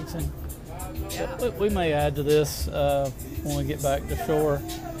relaxing. Yeah. We may add to this when we get back to shore,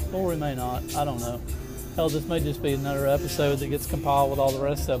 or we may not. I don't know. Hell, this may just be another episode that gets compiled with all the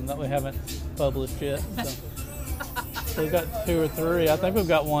rest of them that we haven't published yet. So we've got 2 or 3. I think we've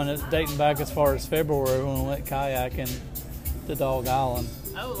got one that's dating back as far as February when we went kayaking to Dog Island.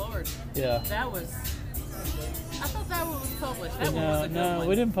 Oh, Lord. Yeah. That was... I thought that one was published. That one was a good No, one.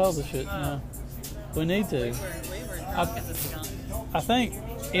 we didn't publish it. No. We need to. We were drunk as a skunk. I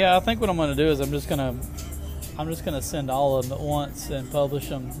think what I'm going to do is I'm just going to send all of them at once and publish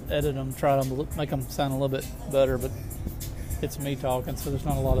them, edit them, try to make them sound a little bit better. But it's me talking, so there's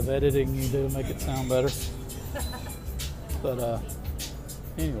not a lot of editing you do to make it sound better. But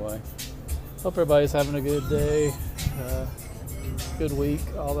anyway, hope everybody's having a good day, good week,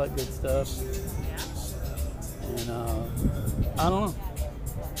 all that good stuff. Yeah. And I don't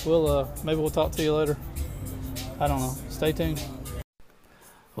know. Maybe we'll talk to you later. I don't know. Stay tuned.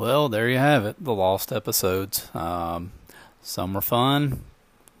 Well, there you have it, the lost episodes. Some were fun,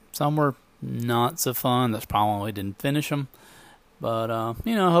 some were not so fun. That's probably why we didn't finish them. But, I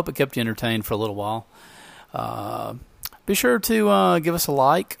hope it kept you entertained for a little while. Be sure to give us a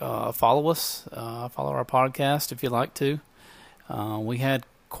like, follow us, follow our podcast if you'd like to. We had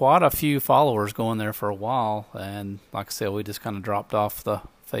quite a few followers going there for a while, and like I said, we just kind of dropped off the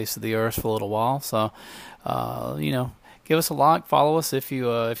face of the earth for a little while. So, give us a like, follow us if you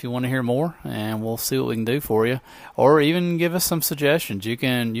want to hear more, and we'll see what we can do for you. Or even give us some suggestions. You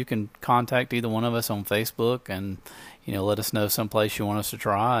can contact either one of us on Facebook, and let us know someplace you want us to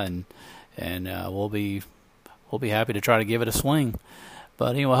try, and we'll be happy to try to give it a swing.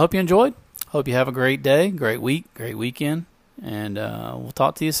 But anyway, I hope you enjoyed. Hope you have a great day, great week, great weekend, and we'll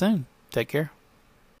talk to you soon. Take care.